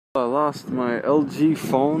I lost my LG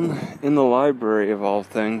phone in the library of all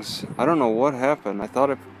things. I don't know what happened.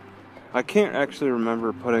 I can't actually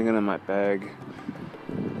remember putting it in my bag.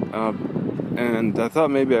 And I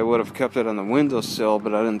thought maybe I would have kept it on the windowsill,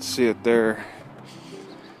 but I didn't see it there.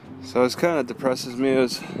 So it kind of depresses me.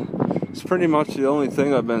 It's pretty much the only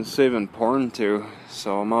thing I've been saving porn to.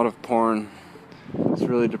 So I'm out of porn. It's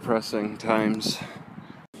really depressing times.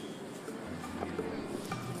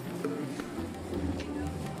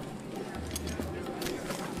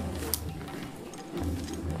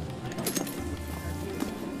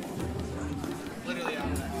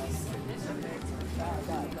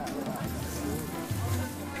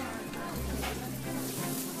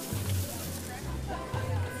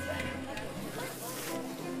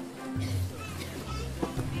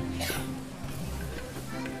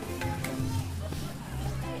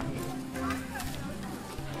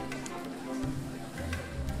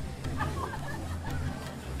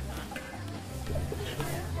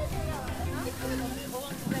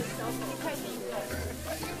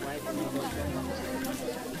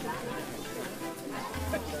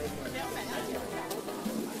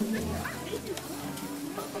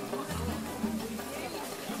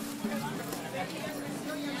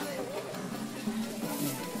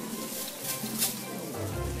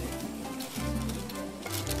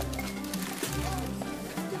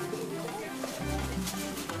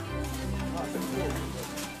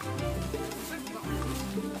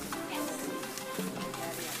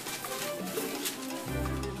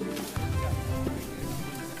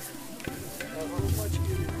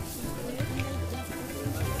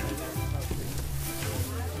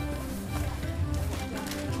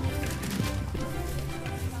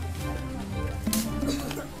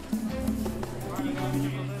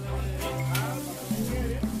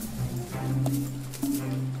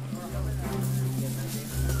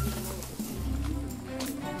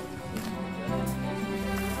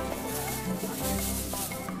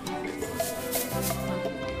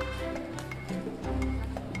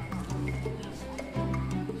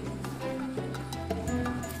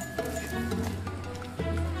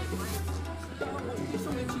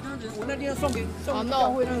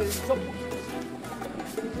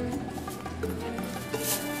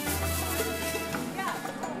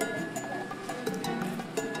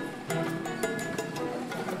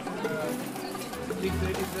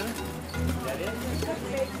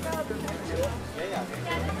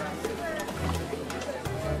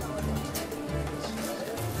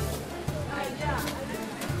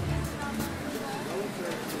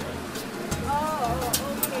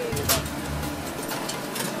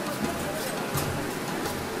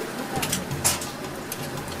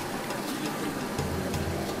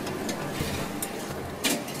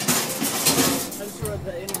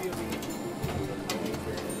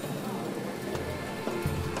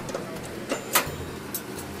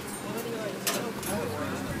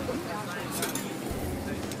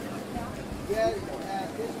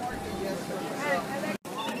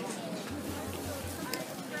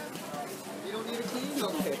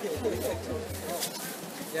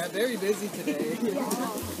 Yeah, very busy today. You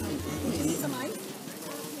need some ice?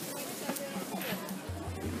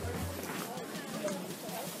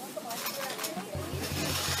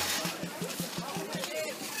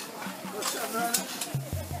 What's up, brother?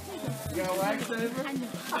 You got a wax saver?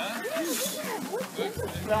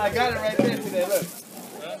 No, I got it right there today, look.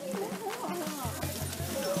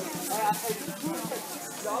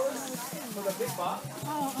 $6 for the big box?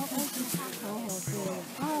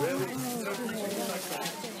 Really?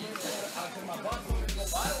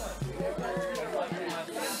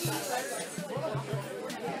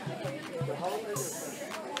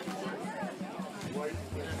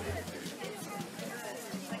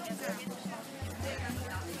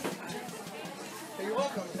 You're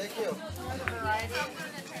welcome. Thank you.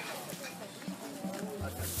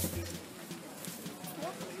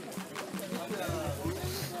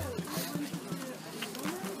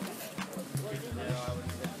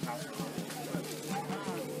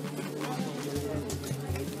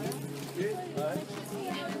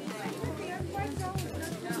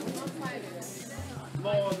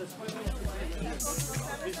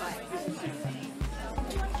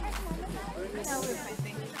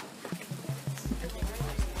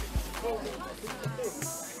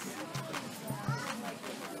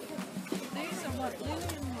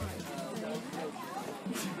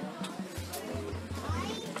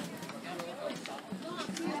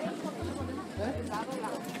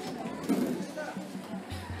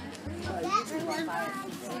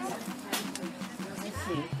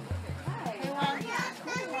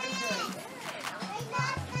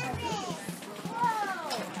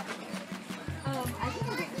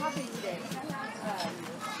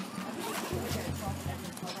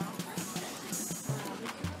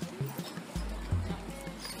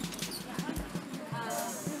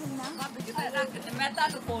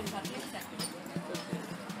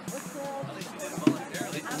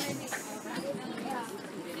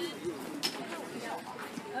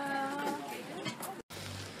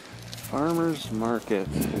 Farmers market.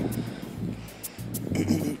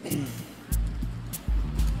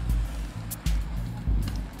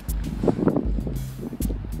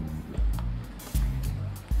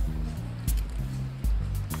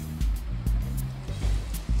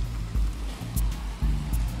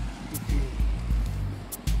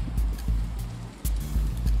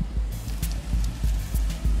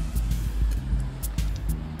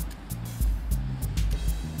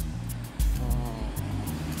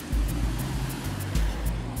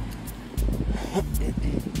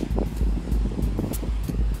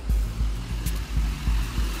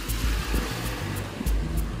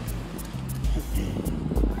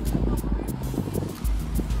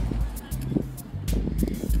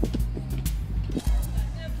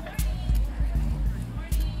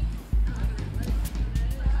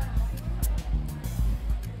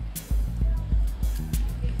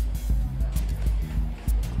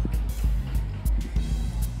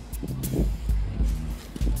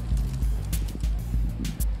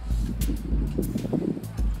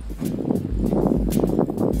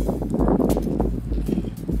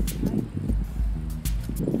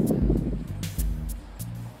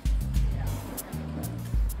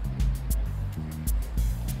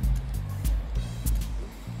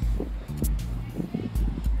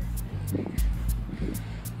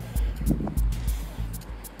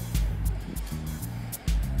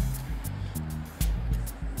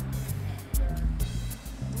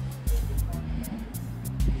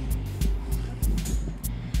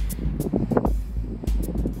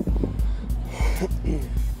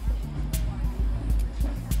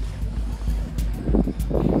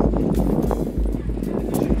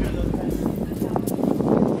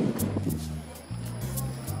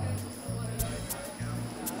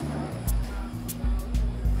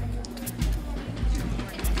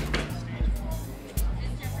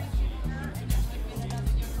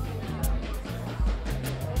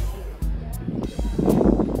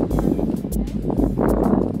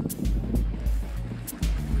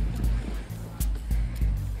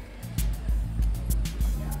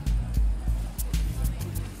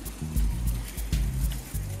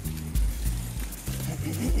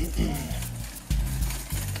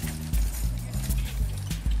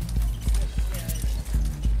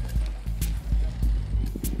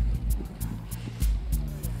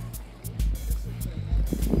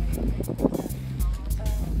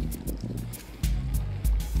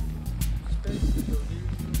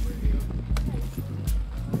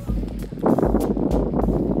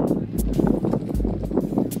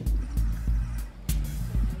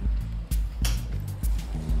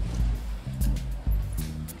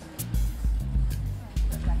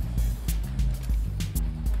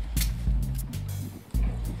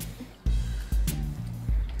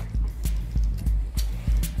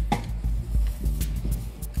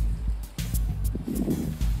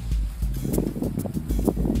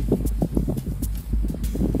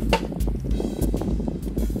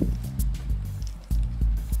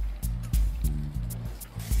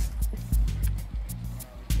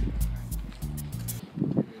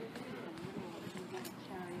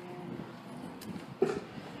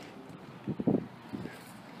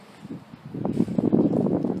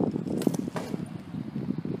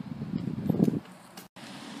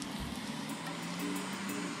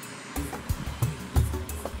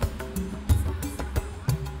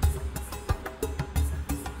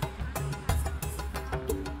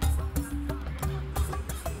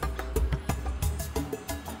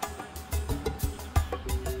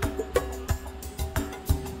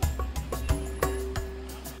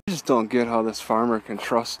 I just don't get how this farmer can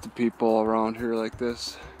trust the people around here like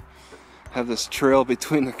this. Have this trail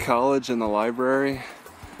between the college and the library.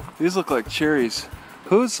 These look like cherries.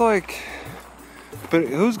 Who's gonna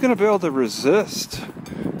be able to resist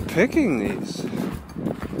picking these?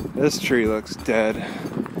 This tree looks dead,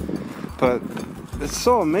 but it's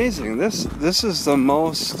so amazing. This is the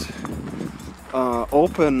most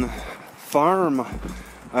open farm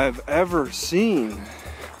I've ever seen.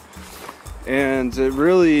 And it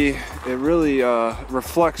really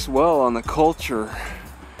reflects well on the culture.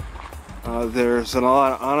 There's a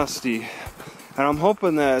lot of honesty, and I'm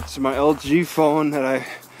hoping that my LG phone that I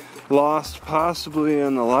lost possibly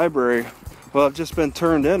in the library will have just been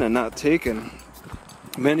turned in and not taken.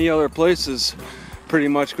 Many other places pretty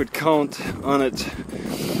much could count on it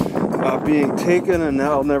being taken, and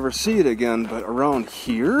I'll never see it again. But around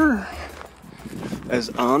here, as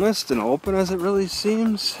honest and open as it really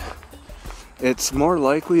seems, it's more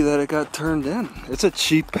likely that it got turned in. It's a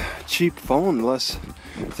cheap phone, less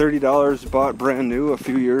 $30, bought brand new a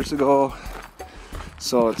few years ago.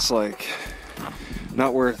 So it's like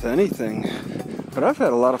not worth anything. But I've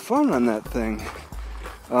had a lot of fun on that thing.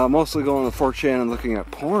 Mostly going to 4chan and looking at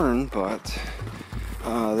porn, but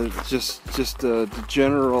there's just the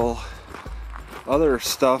general other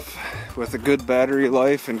stuff with a good battery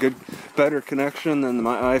life and better connection than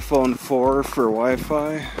my iPhone 4 for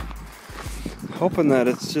Wi-Fi. Hoping that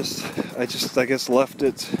it's I guess left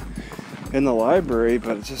it in the library,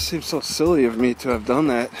 but it just seems so silly of me to have done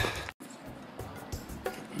that.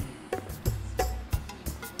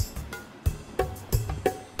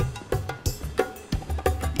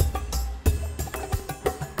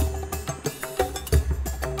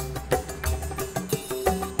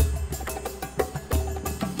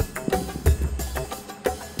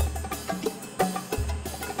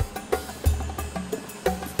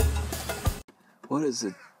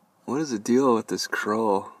 What is the deal with this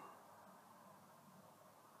crow?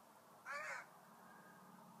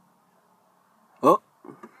 Oh!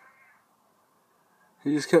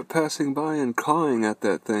 He just kept passing by and cawing at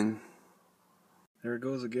that thing. There it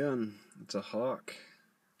goes again. It's a hawk.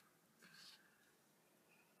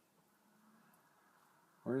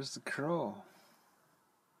 Where's the crow?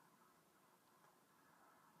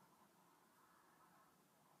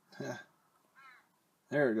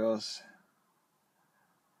 There it goes.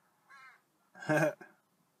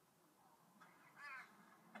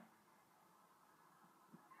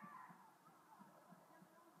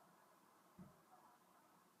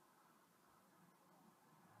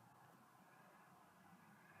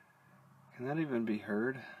 Can that even be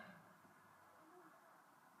heard?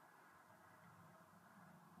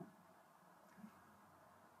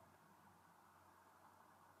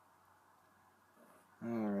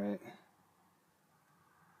 Alright.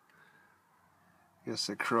 Guess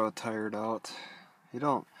the crow tired out.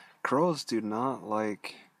 Crows do not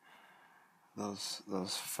like those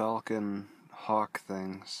falcon hawk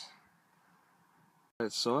things.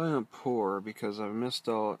 Alright, so I am poor because I've missed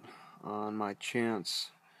out on my chance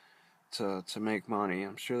to make money.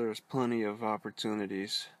 I'm sure there's plenty of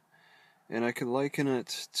opportunities, and I could liken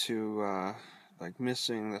it to like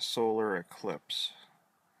missing the solar eclipse.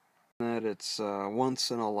 That it's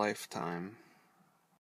once in a lifetime.